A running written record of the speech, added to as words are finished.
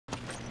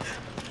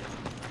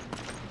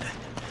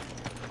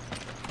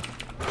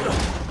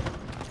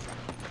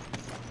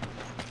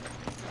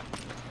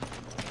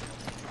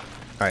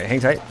Alright,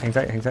 hang tight, hang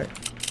tight, hang tight.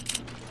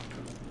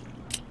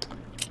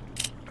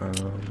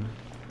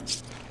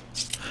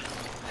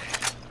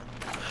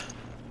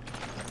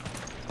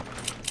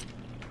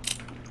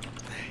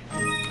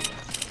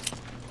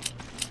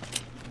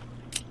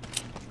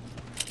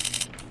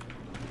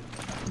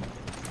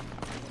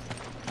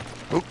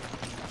 Oop.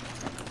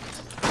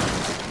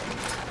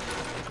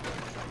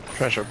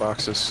 Treasure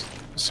boxes.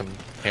 Some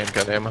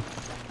handgun ammo.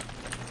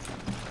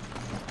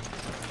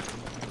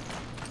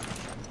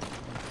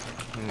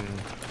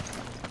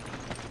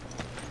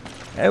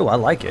 Oh, I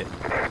like it.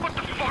 What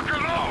the fuck are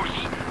those?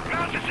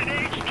 Mathis in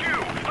HQ.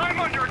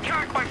 I'm under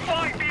attack by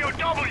flying BOWs.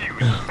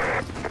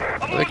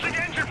 I'm losing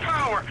engine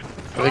power.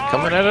 Are they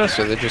coming at us,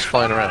 or are they just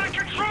flying around?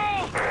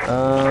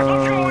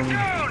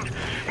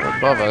 They're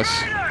above us.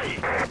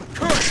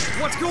 Kirk,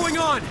 what's going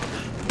on?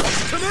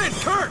 Come in,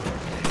 Kirk!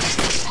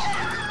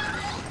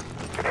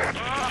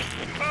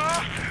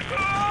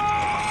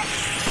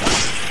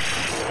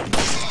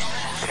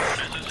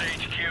 This is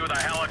HQ. The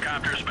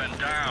helicopter's been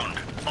downed.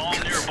 All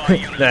nearby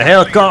units. The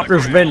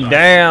helicopter's been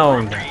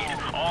downed.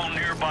 All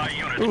nearby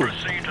units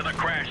proceed to the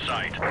crash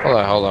site.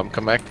 Hold on,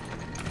 come back.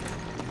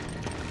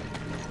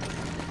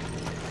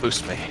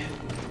 Boost me.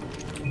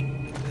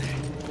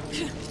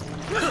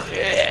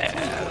 Yeah,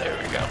 there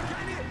we go.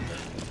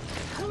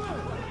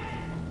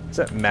 Is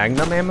that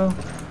Magnum ammo?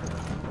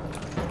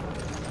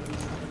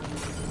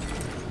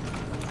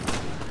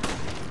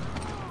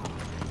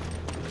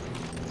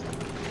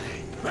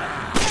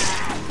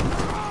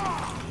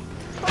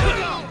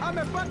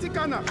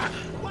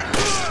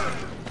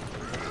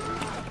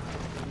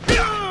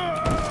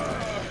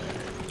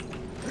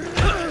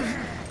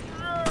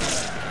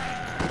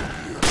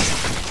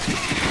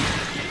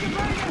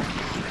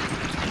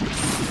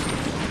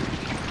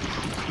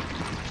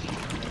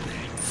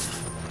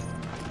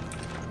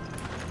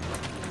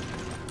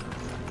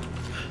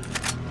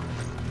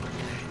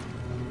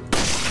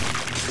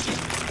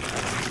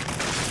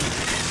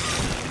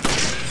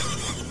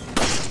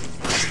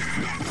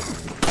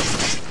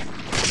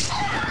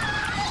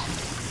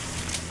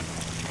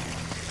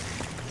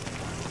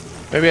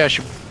 Maybe I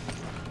should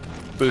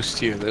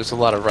boost you. There's a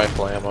lot of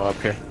rifle ammo up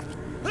here.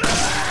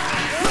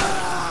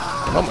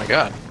 Oh my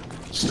god.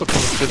 Still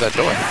coming through that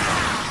door.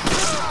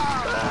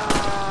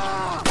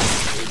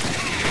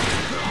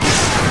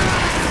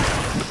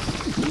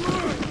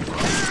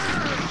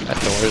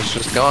 That door is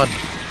just gone.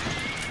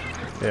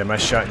 Yeah, my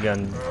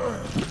shotgun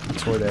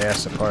tore the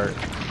ass apart.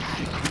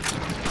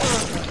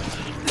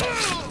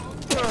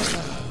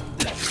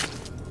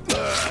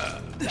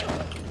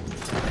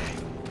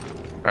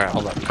 Alright,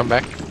 hold up. Come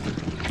back.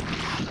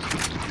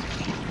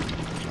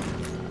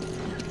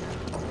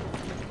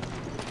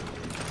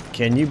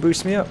 Can you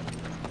boost me up?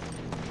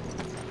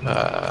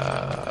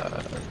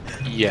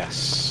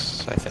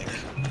 Yes, I think.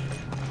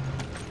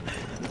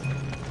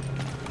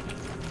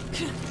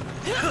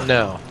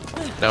 No.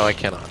 No, I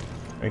cannot.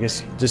 I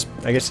guess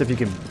if you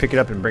can pick it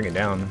up and bring it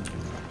down.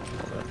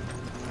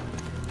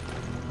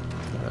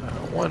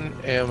 One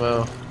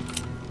ammo.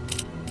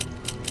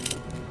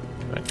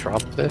 Can I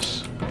drop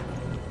this?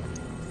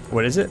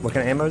 What is it? What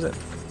kind of ammo is it?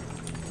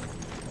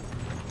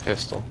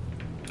 Pistol.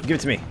 Give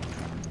it to me.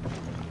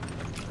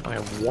 I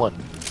have one.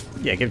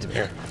 Yeah, give it to me.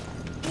 Here.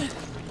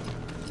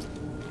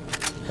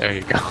 There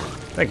you go.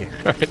 Thank you.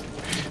 Alright.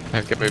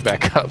 Now get me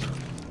back up.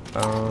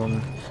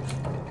 Okay.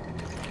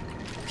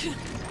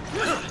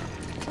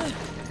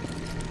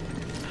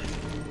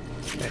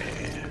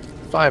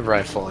 5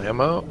 rifle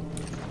ammo.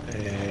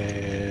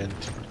 And I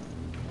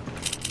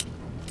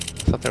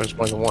thought there was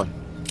more than one.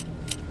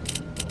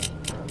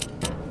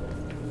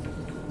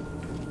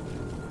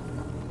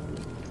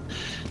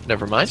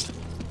 Never mind.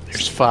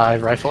 There's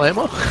 5 rifle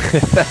ammo.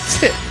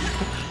 That's it.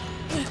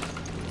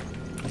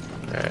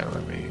 Alright,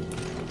 let me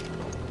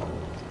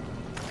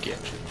get.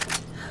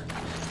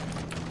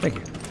 Thank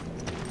you.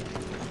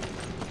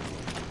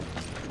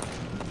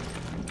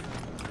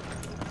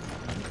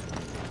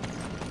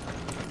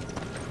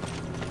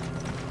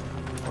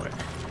 Wait.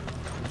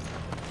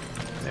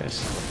 There's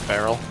the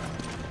barrel.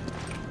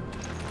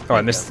 Oh,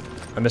 I missed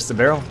the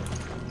barrel.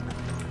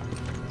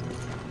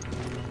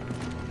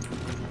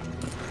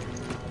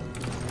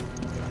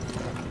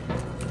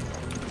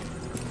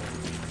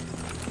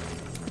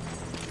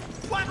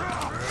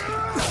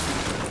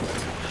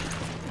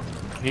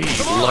 He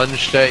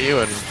lunged at you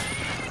and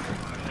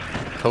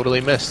totally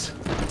missed.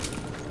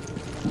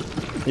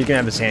 You can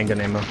have this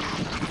handgun ammo.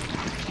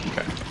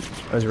 Okay.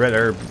 There's red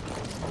herb.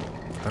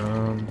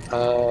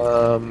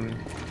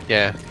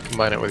 Yeah,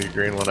 combine it with your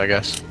green one, I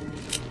guess.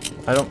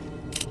 I don't.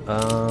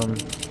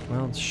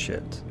 Well,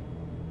 shit.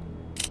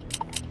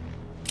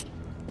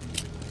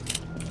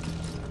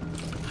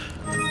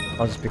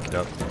 I'll just pick it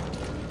up.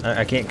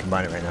 I can't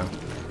combine it right now.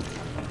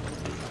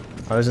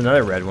 Oh, there's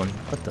another red one.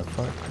 What the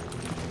fuck?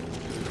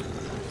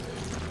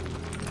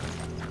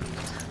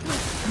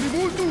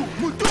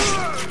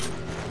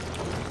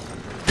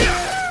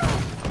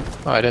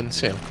 Oh, I didn't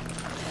see him.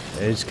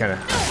 He's just kind of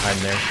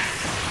hiding there.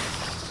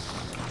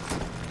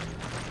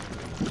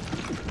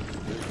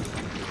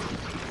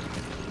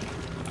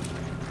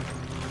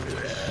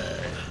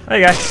 Hey,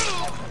 guy.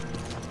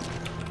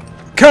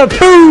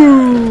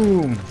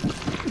 Kaboom!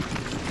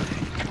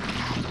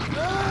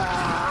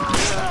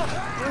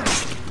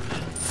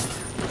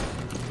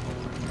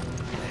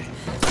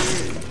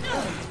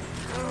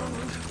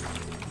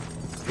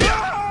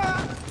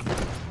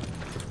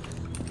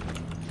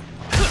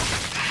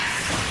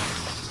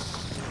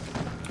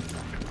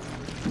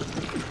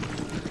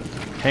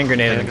 Hand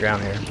grenade on the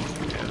ground here.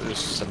 Yeah,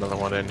 there's another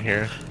one in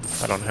here.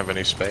 I don't have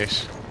any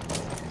space.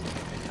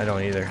 I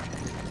don't either.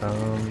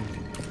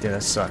 Yeah,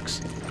 that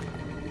sucks.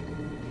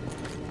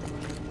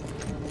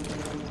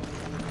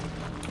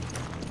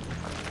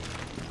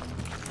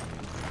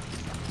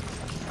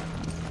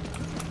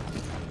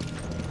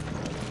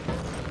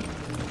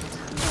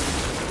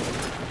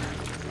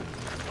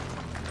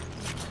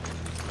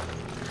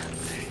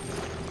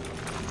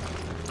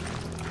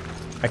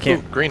 I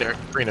can't. Ooh, green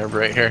herb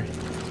right here.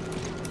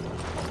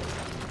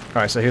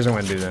 Alright, so here's what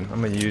I'm gonna do then.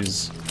 I'm gonna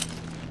use.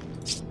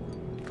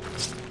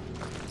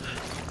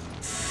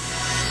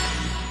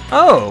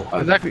 Oh!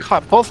 Oh, that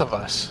caught both of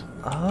us.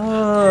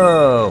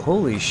 Oh,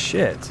 holy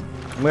shit.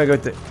 I'm gonna go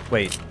with the.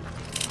 Wait.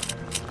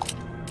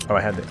 Oh,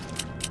 I had it.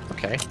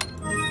 Okay.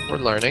 We're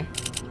learning.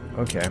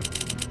 Okay.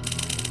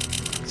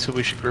 So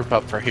we should group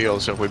up for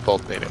heals if we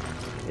both need it.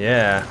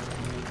 Yeah.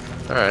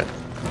 Alright.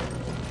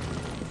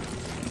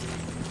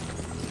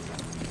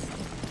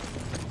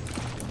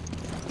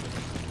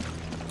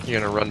 You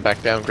gonna run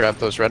back down, grab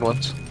those red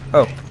ones?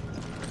 Oh.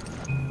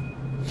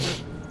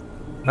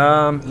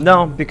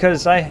 No,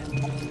 because I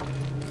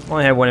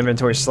only had one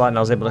inventory slot and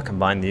I was able to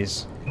combine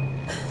these.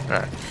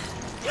 Alright.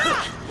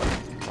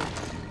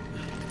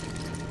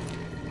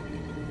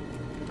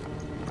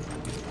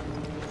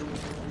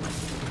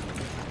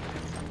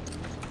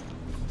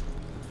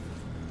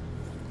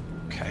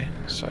 Okay,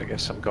 so I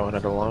guess I'm going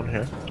it alone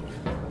here.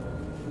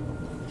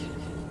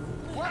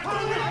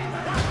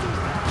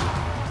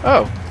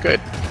 Oh,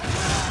 good.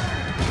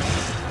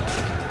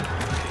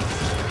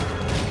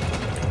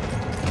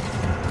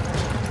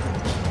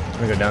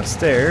 I'm gonna go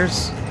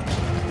downstairs.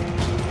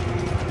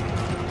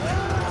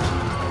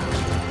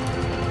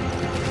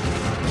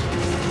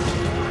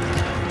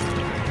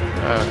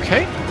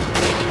 Okay.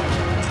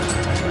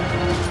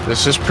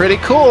 This is pretty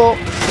cool.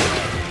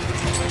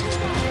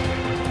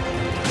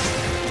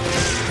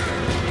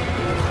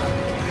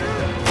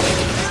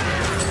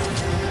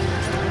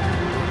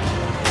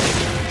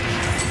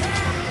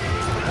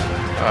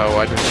 Oh,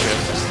 why didn't you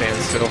have to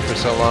stand still for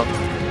so long?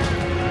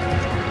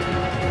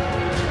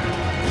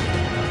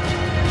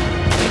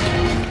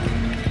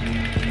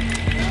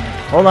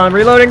 Hold on,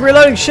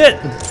 reloading, shit!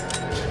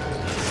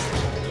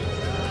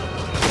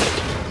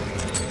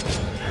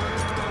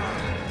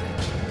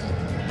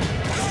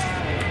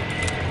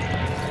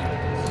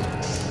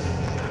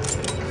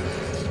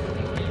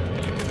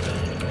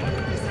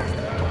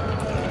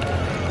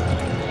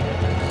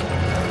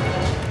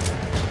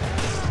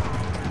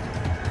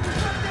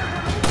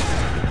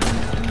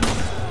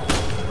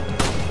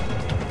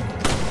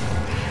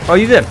 Oh,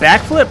 you did a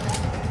backflip?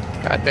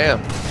 God damn.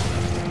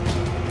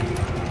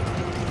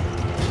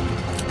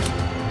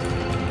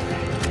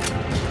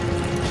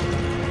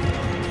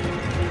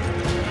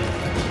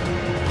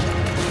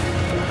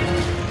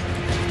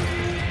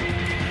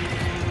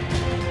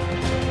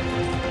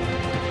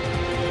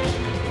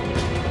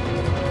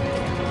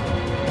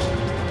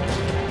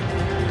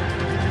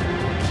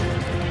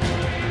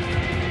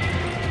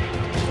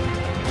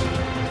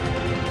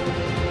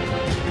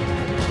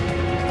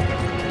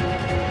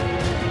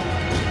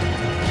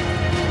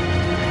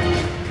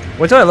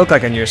 What do I look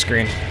like on your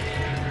screen?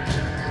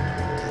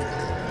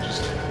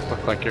 Just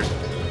look like you're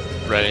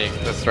ready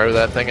to throw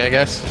that thing, I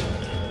guess.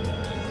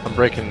 I'm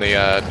breaking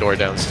the door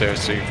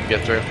downstairs so you can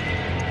get through.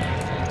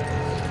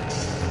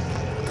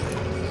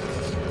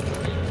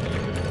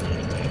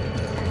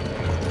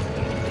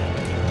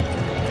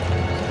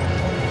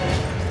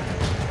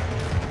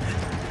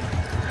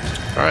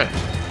 Alright.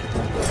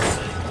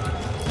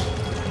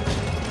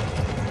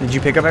 Did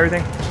you pick up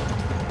everything?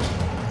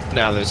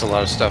 Now there's a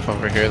lot of stuff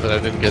over here that I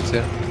didn't get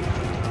to.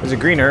 There's a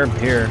green herb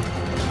here.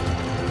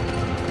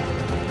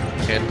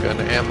 Handgun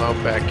ammo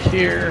back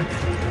here.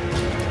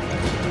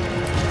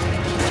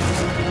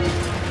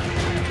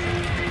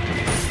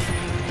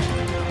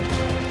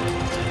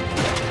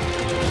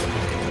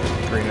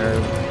 Green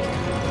herb.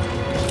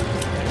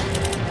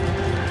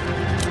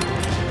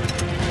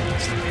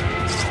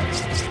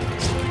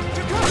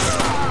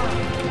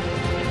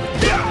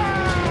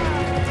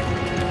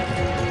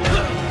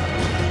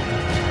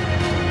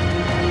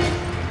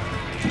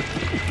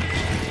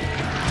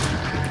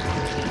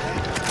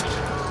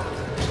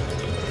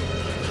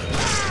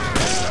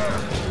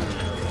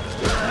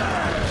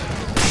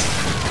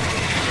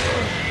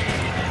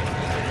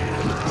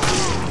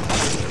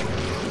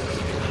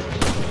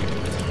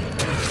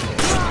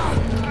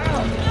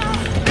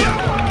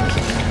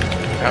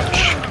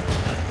 Ouch.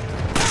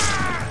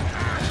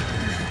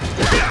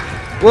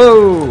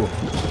 Whoa!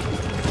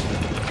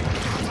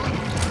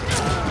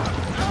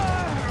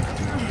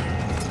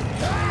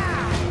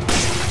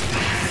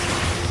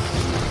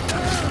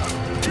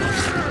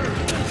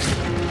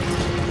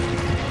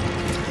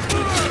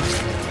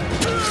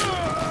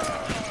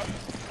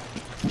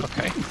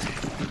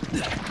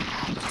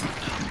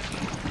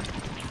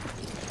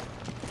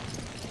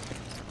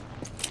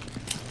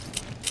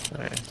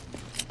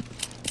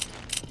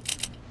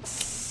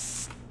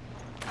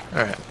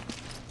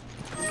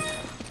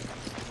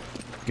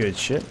 good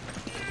shit.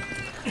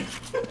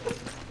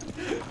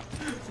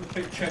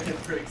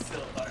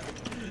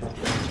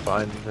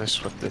 Combine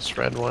this with this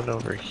red one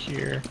over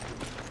here.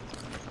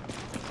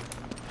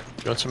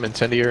 You want some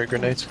incendiary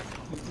grenades?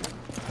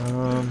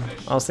 I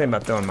was thinking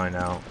about throwing mine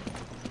out.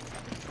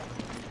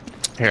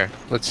 Here,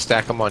 let's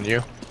stack them on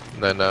you.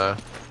 And then,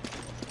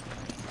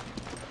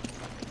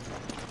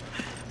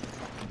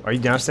 Are you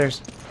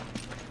downstairs?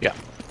 yeah.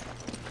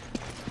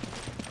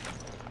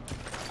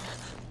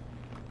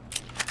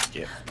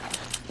 Yeah.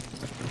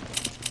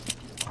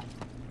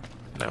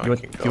 Now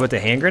You want the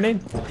hand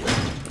grenade?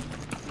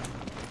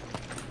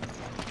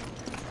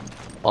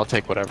 I'll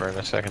take whatever in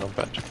a second. I'm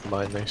about to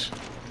combine these.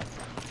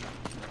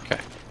 Okay,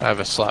 I have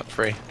a slot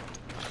free.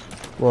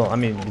 Well, I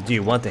mean, do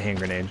you want the hand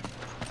grenade?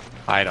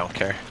 I don't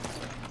care.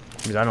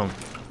 Because I don't.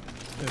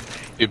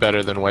 Do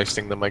better than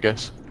wasting them, I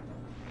guess.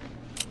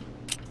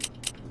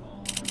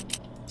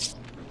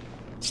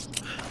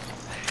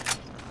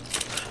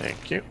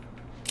 Thank you.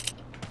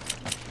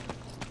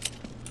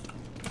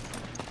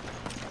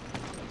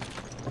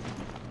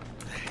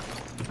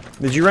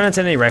 Did you run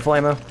into any rifle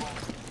ammo?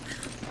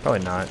 Probably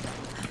not.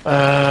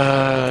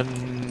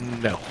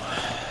 No.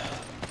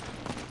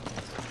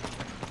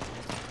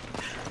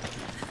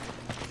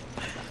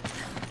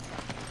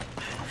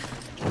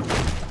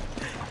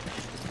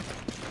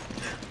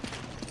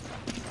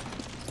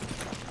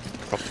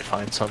 Probably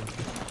find some.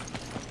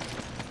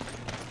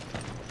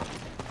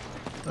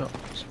 Oh,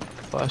 there's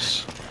a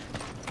bus.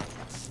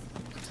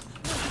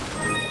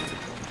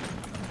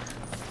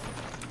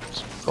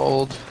 Some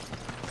gold.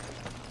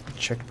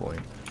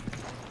 Checkpoint.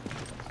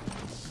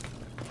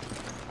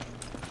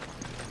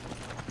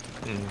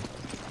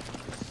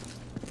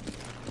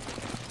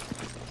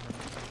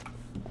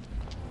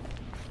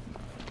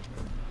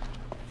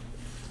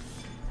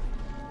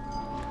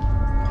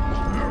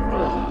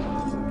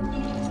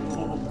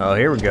 Oh,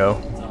 here we go.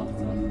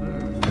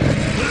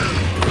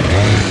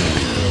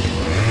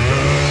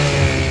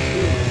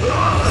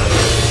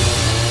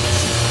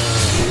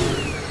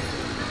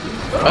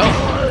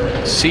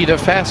 Well, seed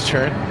of fast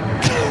turn. I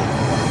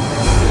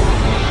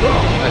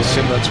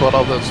assume that's what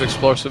all those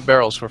explosive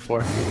barrels were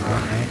for.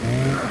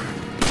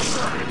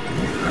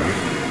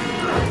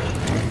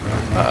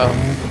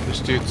 Uh-oh, this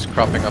dude's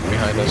cropping up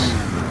behind us.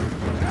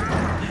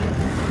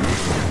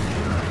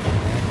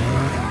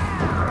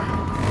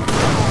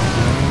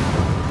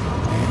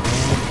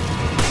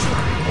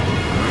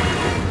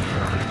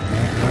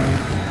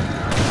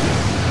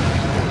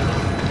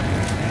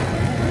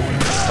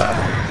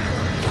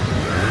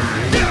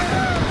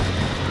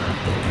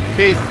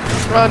 Keith,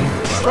 run!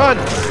 Run!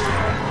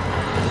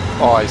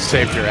 Oh, I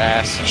saved your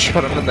ass.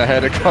 Shot him in the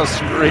head across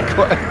the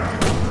replay.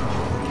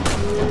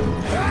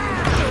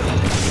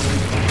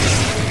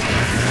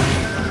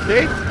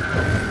 Keith?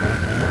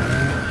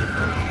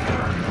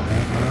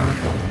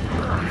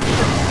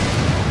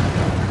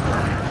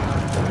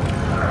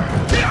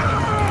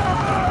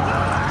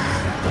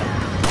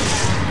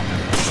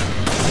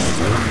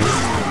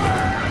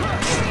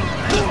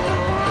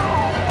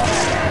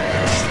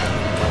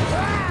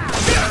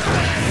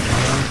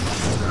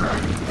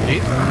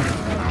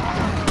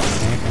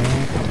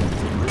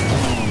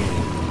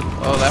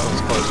 Oh, that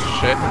was close as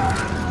shit.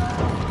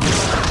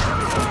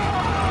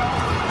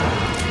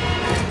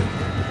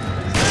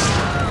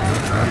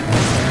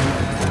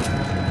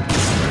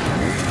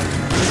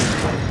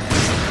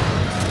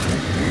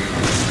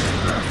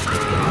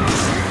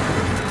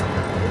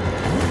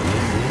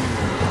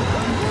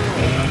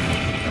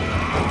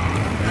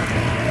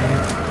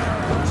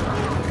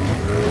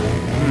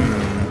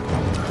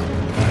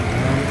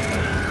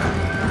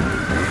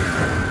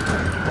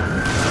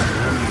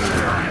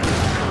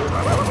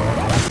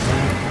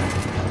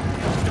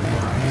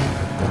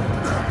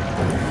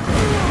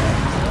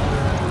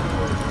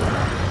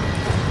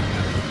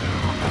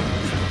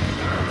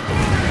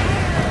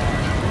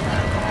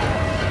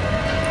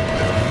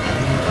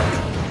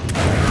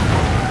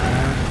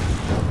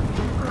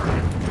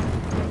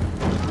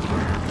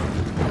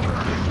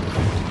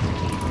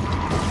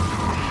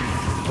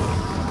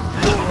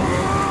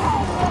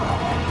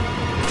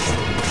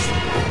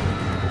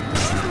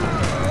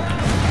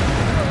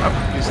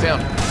 Down.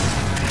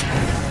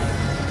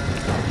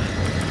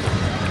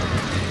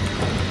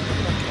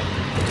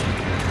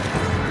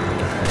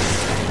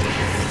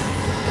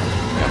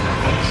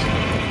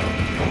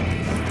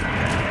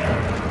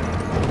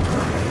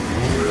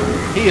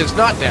 He is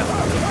not down.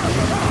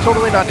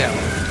 Totally not down.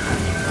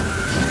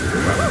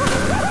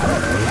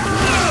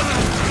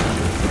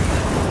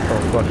 Oh,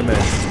 fuck him in.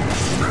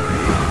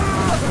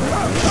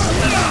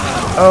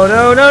 Oh,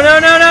 no, no, no,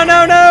 no, no,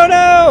 no, no,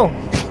 no!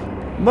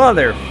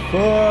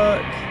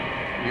 Motherfuck.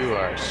 You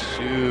are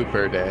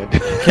super dead.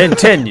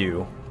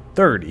 Continue.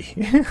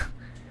 30.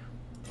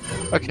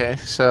 Okay,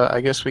 so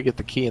I guess we get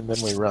the key and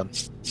then we run.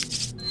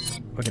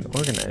 We can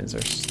organize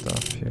our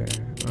stuff here.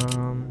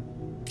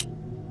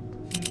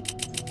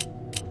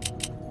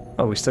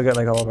 Oh, we still got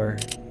like all of our...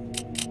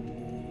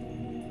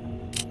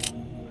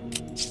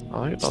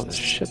 Oh, look at all this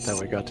shit that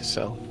we got to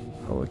sell.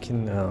 Oh, we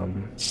can,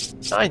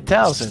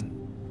 9,000.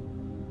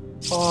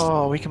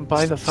 Oh, we can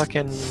buy the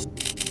fucking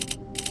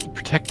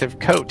protective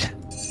coat.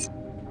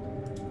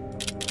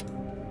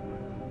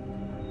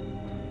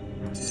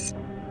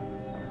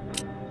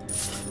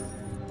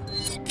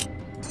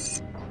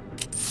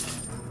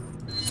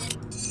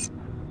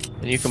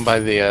 And you can buy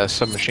the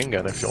submachine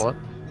gun if you want.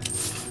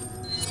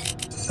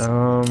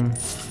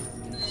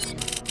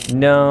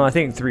 No, I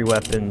think 3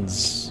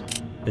 weapons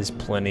is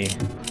plenty.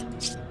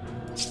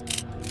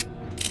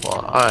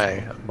 Well,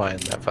 I am buying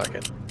that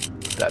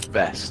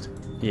vest.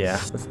 Yeah,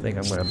 I think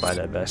I'm gonna buy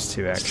that vest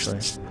too,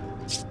 actually.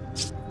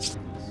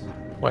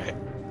 Wait.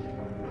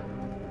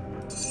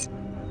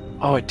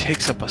 Oh, it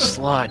takes up a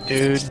slot,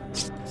 dude.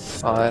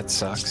 Oh, that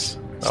sucks.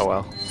 Oh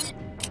well.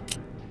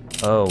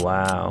 Oh,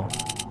 wow.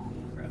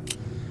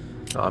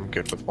 No, I'm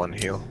good with 1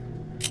 heal.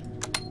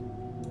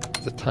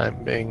 For the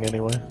time being,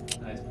 anyway.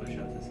 Nice push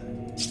up this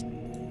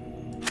end.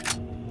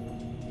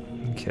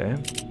 Okay.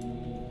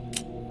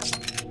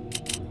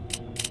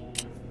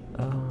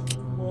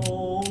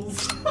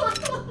 Balls.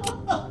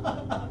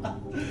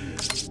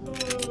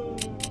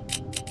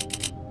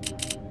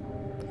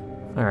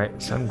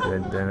 Alright, so I'm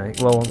good then.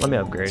 Well, let me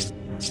upgrade. It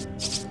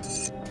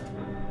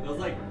was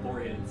like 4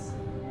 hits.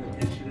 The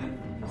pinch it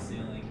from the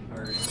ceiling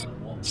or the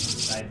wall, the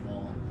side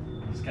wall.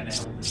 Just kind of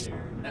held it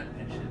there. Not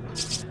pinch it, but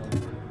just held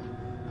it.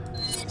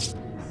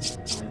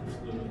 And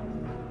flew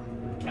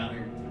and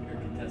countered or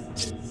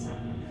contested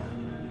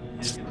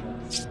his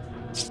contest.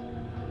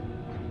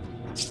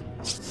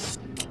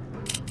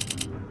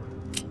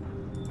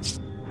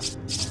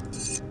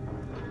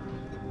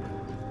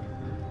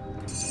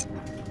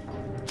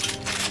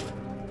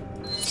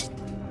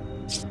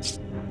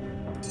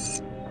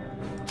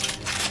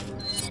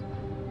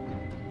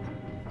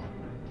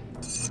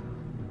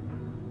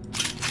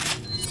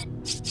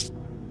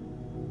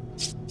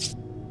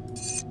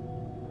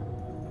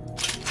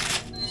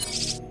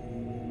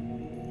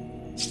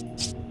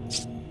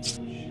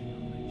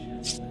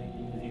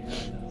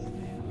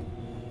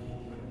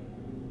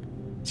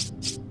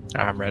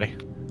 I'm ready.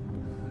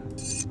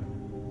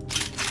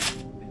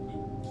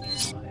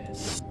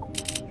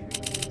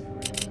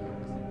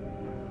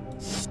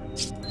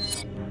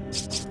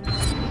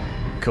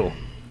 Cool.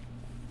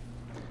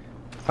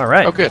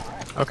 Alright. Oh, good.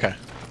 Okay.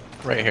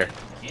 Right here.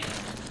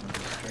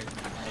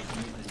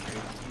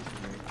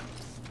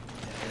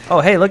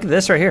 Oh, hey, look at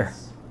this right here.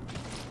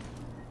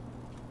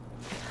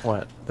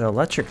 What? The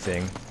electric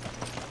thing.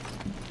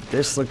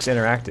 This looks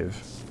interactive.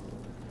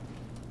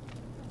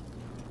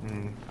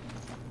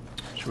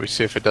 Should we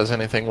see if it does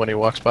anything when he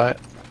walks by it?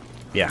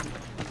 Yeah.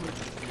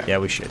 Yeah,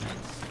 we should.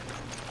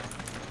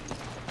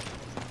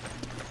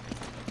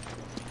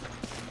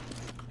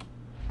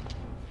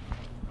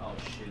 Oh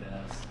shit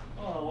ass.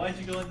 Oh, why'd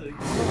you go into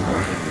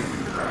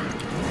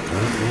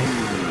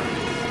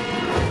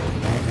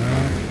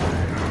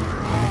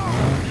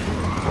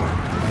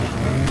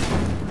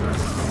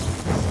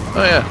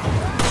Oh yeah.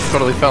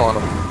 Totally fell on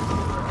him.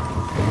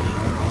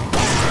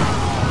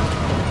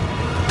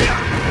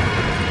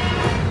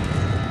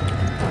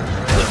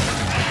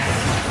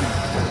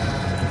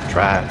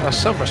 Try a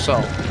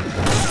somersault.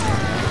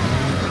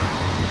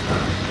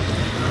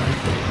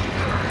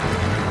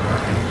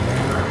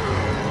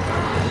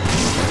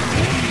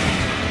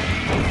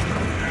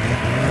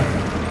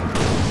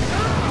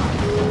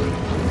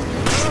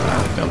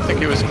 Don't think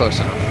he was close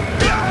enough.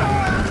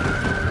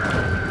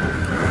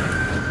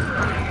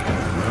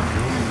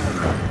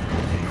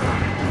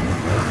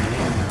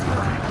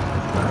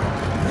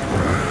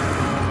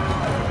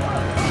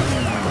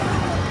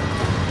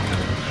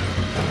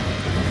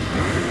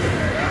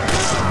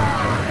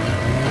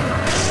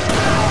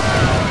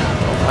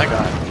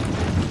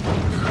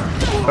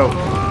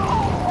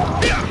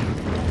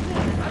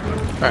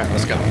 Alright,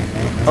 let's go.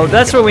 Oh,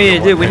 that's what we need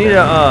to do. We need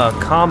a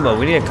combo.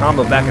 We need a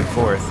combo back and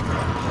forth.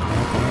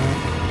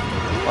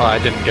 Well, I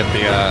didn't get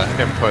the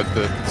input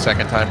the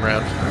second time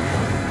around.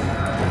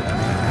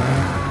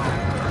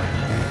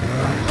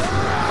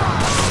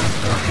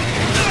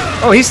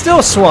 Oh, he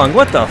still swung.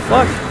 What the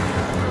fuck?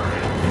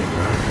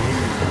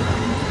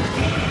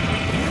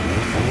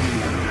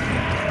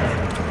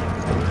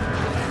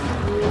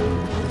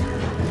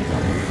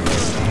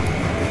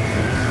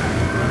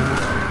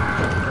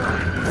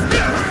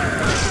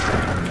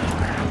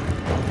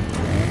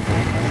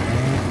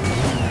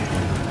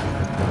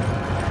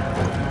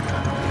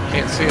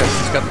 Can't see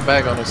us. He's got the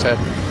bag on his head.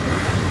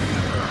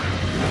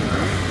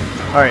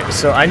 Alright,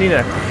 so I need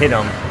to hit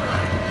him.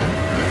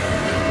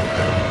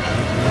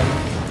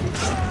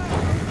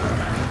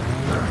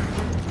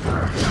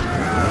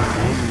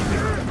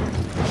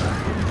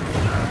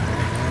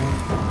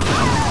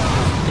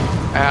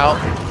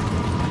 Ow.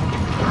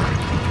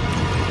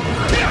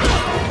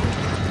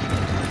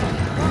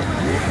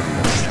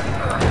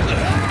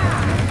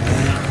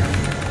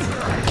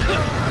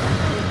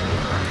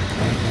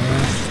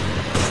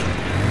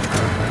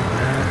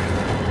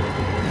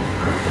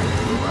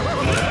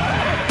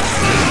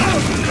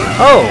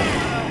 Oh!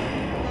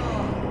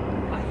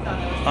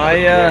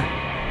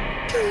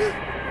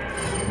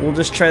 We'll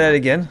just try that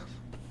again.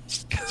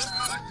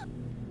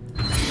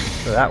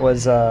 So that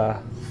was,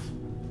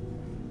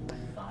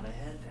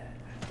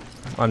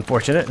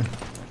 unfortunate.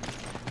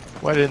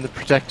 Why didn't the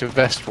protective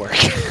vest work?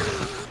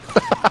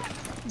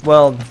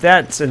 Well,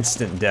 that's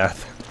instant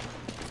death.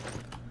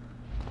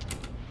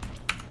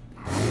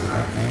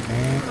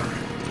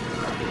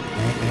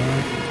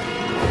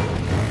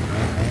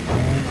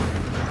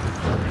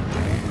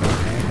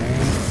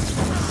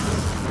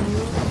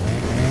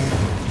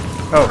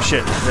 Oh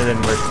shit, that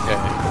didn't work. Okay.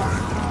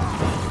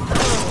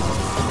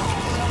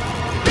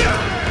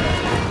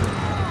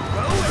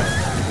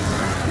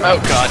 Oh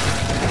god.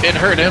 It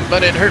hurt him,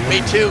 but it hurt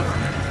me too.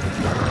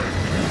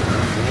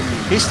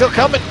 He's still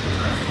coming.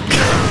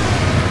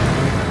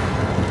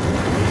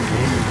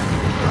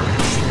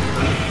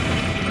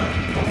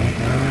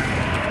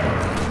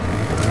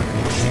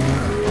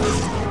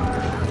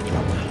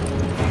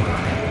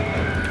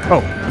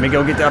 Oh, let me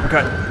go get the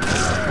uppercut.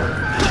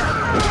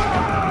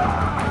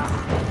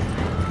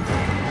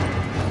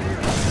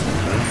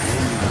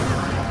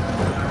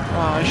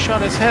 Oh, I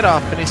shot his head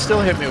off and he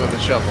still hit me with a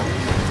shovel.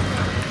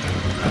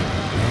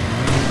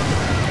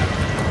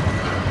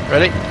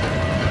 Ready?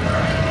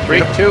 3,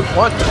 2,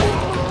 1.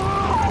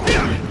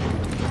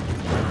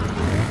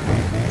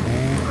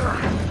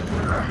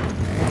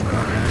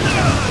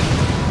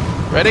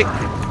 Ready?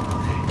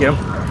 Get him.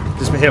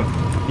 Just hit him.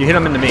 You hit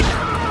him into me.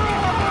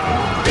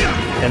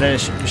 And then you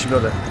should go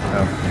there.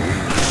 Oh.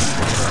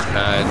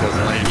 It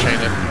doesn't let you chain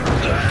it.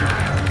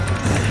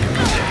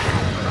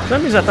 For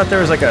some reason I thought there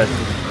was like a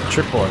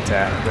triple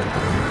attack, but...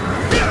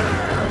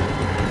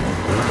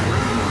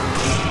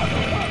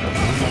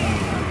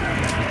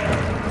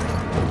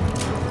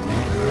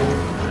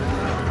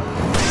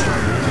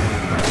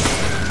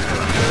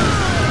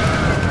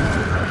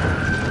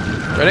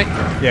 Ready?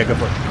 Yeah, go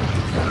for it.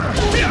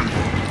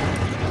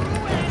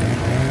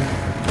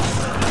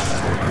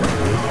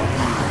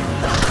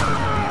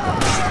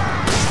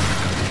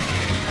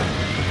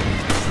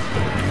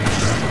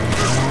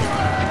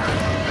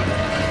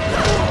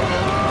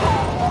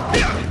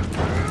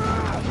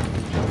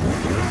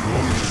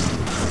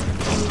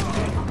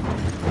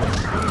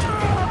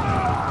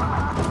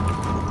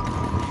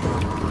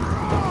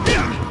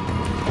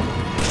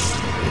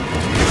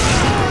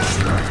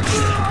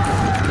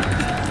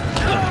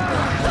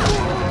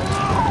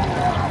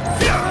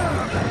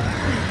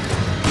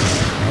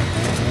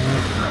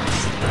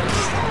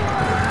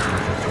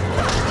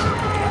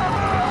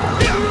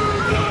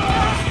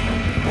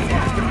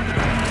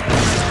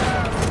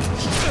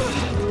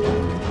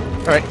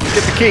 Alright,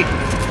 get the key.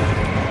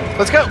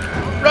 Let's go!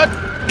 Run!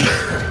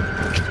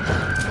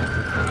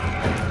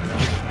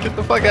 Get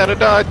the fuck out of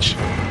Dodge.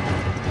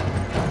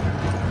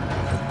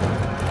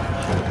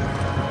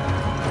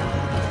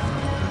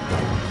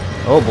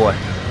 Oh boy.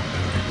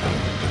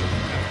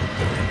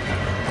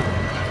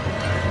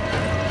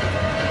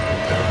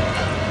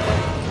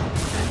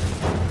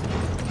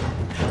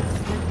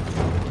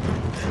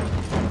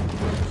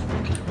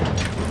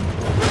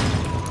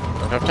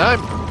 Don't have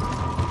time.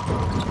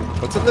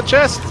 What's in the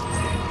chest?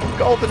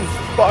 Golden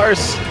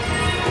bars.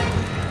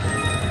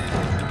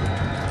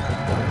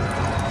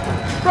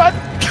 Run!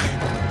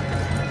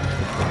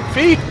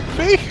 Feed!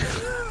 Feed!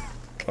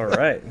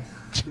 Alright.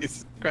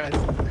 Jesus Christ.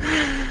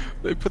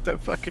 They put that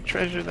fucking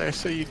treasure there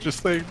so you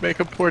just like make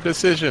a poor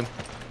decision.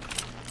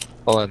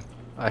 Hold on.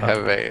 I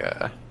have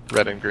a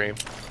red and green.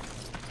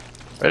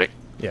 Ready?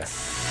 Yeah.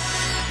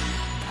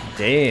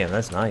 Damn,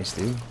 that's nice,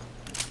 dude.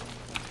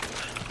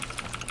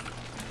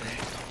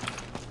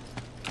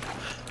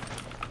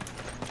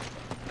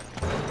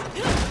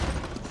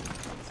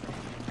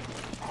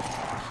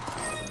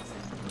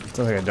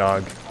 Sounds like a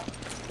dog.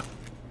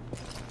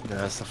 Yeah,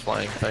 that's the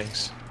flying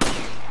things.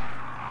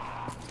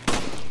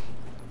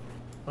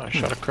 Oh, I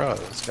shot a crow at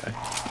this guy.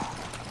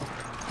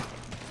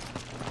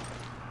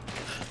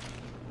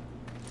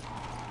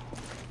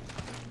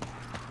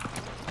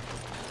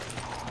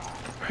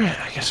 Alright,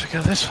 I guess we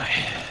go this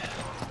way.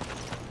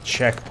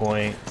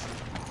 Checkpoint.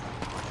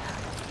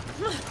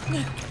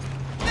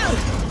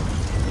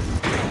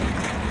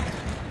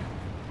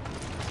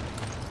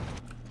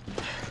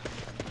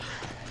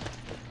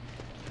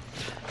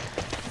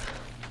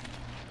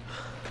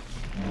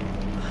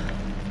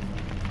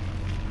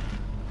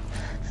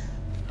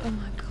 Oh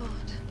my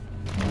god.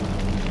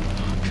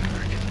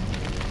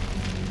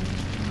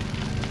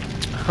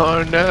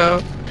 Oh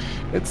no,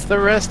 it's the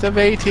rest of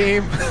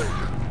A-Team.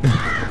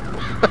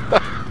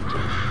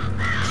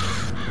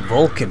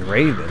 Vulcan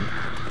Raven.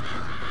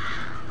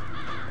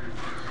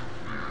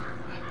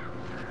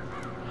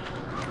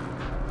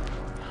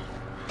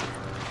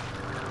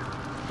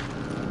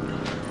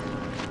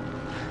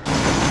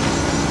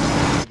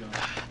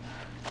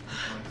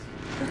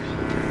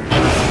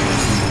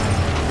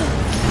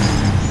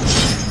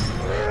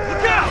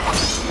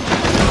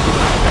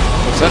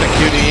 Was that a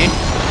QDE?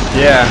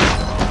 Yeah.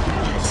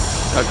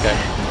 Okay.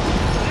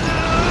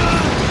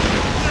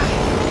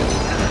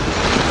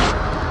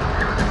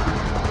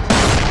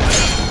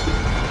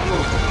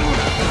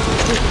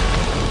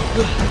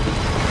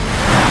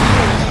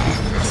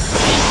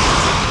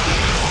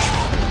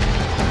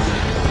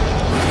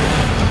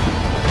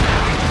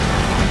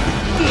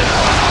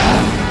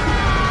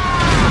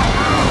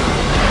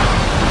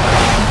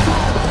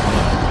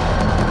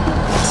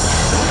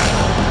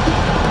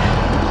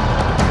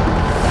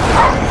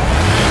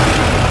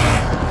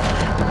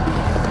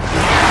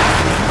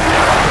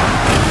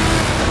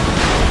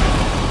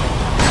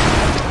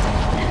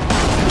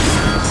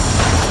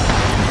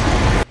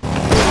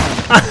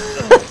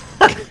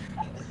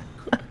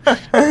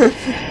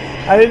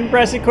 I didn't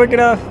press it quick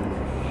enough.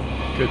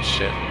 Good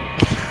shit.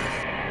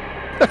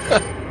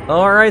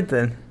 All right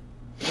then.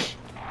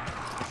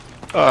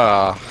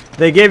 Ah.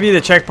 They gave you the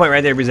checkpoint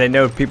right there because they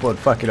know people would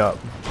fuck it up.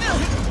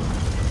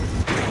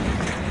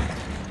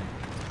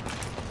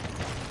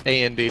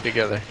 A and D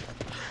together.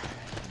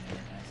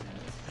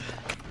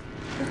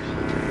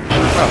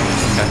 Oh,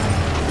 okay.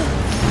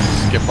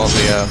 Skip all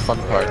the fun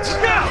parts.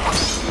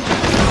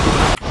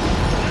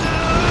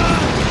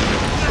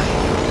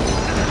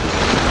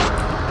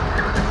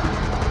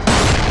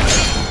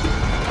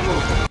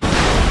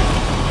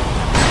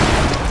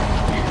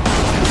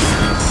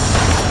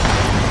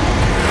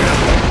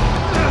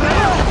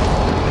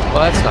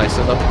 Well, that's nice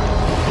of them.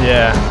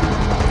 Yeah.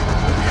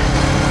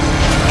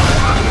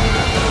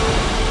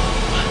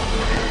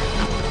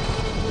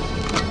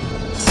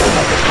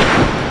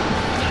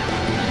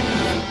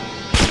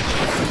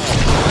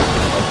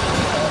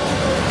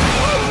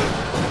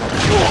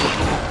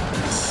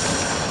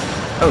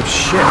 Oh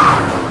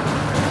shit.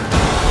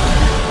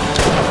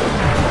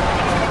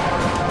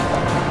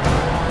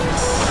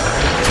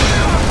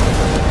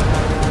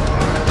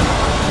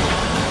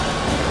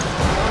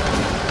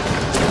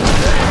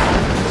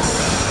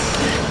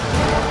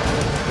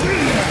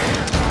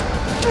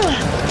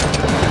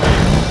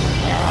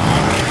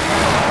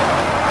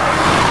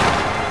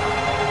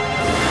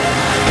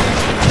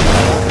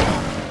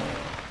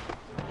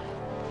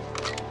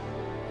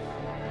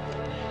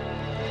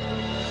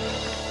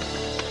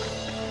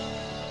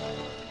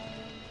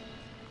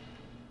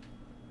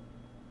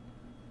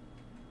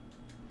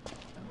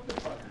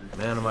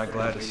 Man, am I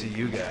glad to see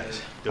you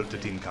guys. Delta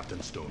Team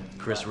Captain Stone.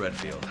 Chris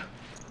Redfield.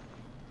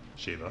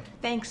 Sheva.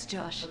 Thanks,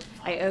 Josh.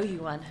 I owe you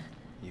one.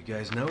 You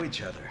guys know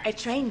each other. I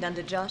trained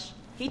under Josh.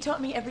 He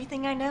taught me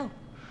everything I know.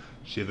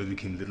 Sheva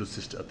became little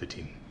sister of the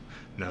team.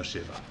 Now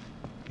Sheva,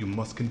 you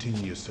must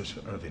continue your search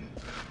for Irvin.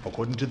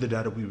 According to the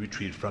data we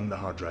retrieved from the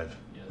hard drive,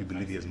 we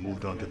believe he has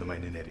moved on to the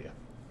mining area.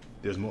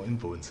 There's more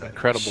info inside.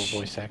 Incredible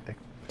voice acting.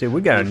 Dude, we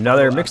got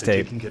another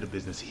mixtape. Taking care of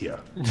business here.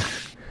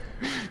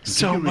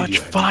 So much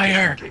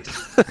fire!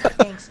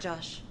 Thanks,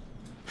 Josh.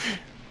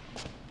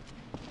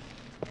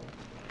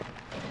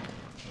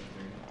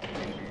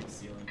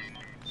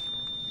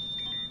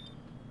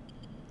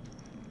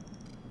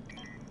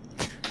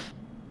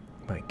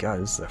 My god,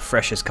 this is the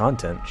freshest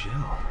content. Jill.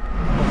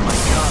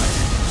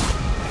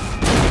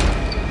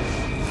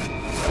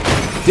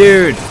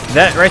 Dude,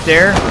 that right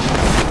there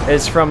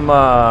is from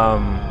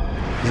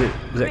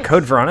is it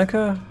Code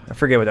Veronica? I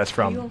forget what that's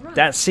from.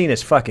 That scene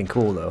is fucking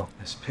cool though.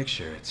 This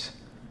picture, it's...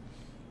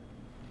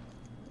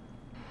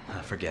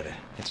 forget it.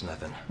 It's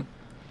nothing.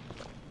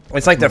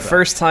 It's like the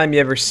first time you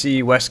ever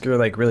see Wesker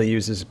like really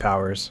use his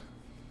powers.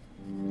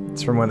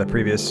 It's from one of the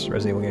previous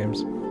Resident Evil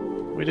games.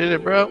 We did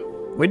it, bro.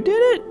 We did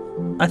it.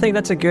 I think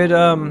that's a good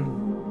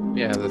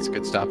Yeah, that's a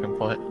good stopping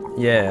point.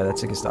 Yeah,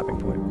 that's a good stopping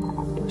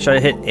point. Should I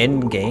hit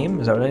end game?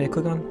 Is that what I need to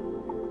click on?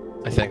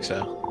 I think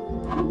so.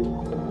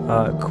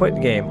 Quit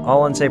game.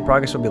 All unsaved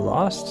progress will be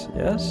lost.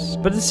 Yes,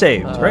 but it's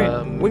saved,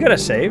 right? We gotta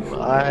save.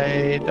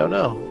 I don't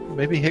know.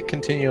 Maybe hit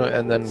continue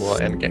and then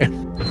we'll end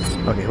game.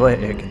 Okay, we'll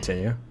hit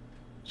continue.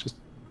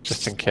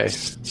 Just in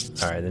case.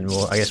 All right, then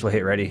I guess we'll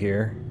hit ready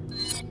here.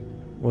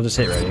 We'll just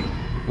hit ready.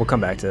 We'll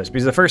come back to this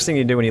because the first thing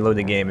you do when you load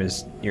the game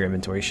is your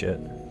inventory shit.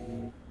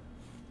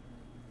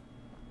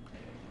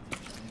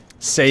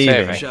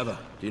 Saving. Sheva,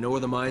 do you know where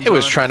the mines It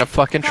was are? trying to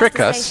fucking trick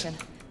Past the us.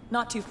 station.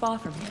 Not too far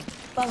from here.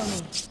 Follow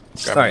me.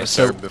 Grab Alright, the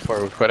so- herb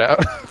before we put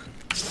out.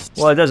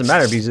 Well, it doesn't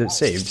matter because it's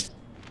saved.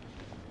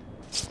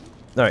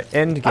 All right,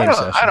 end game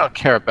session. I don't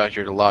care about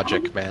your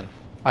logic, man.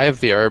 I have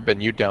the herb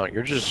and you don't.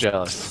 You're just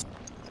jealous.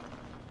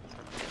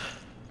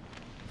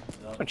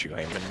 Don't you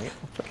aim at me?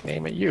 I'll fucking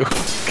aim at you.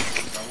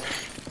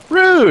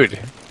 Rude!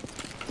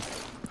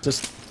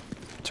 Just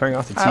turning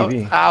off the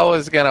TV. I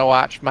was gonna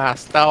watch my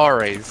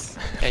stories,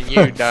 and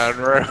you done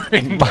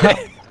ruined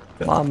it.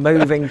 My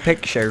moving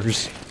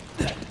pictures.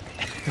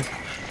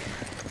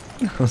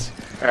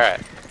 Alright.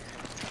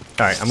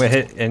 Alright, I'm gonna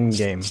hit end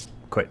game.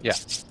 Quit. Yeah.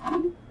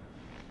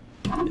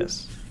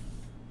 Yes.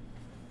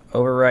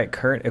 Overwrite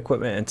current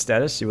equipment and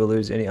status. You will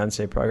lose any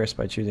unsaved progress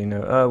by choosing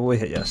no. We'll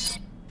hit yes.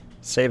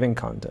 Saving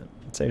content.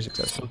 Save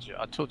successful.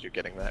 I told you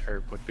getting that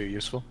herb would be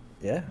useful.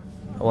 Yeah.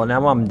 Well,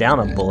 now I'm down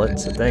a bullet,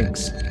 so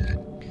thanks.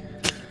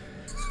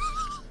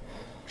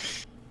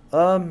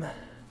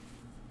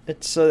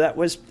 So that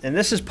was, and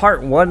this is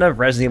part 1 of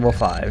Resident Evil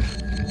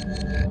 5.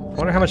 I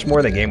wonder how much more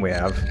of the game we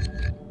have.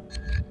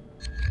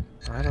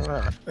 I don't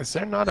know. Is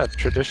there not a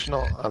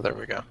traditional... Oh, there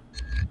we go.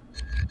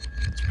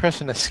 Let's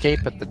press an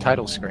escape at the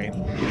title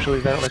screen.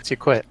 Usually that lets you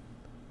quit.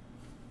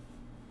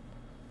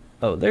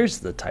 Oh, there's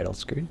the title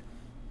screen.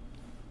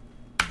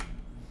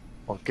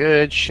 Well,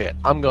 good shit.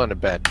 I'm going to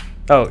bed.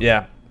 Oh,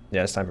 yeah.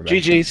 Yeah, it's time for bed.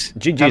 GG's.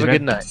 GG's, Have a man.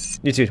 good night.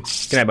 You too.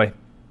 Good night, buddy.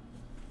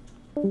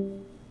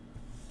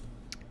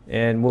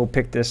 And we'll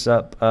pick this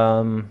up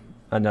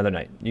another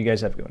night. You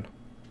guys have a good one.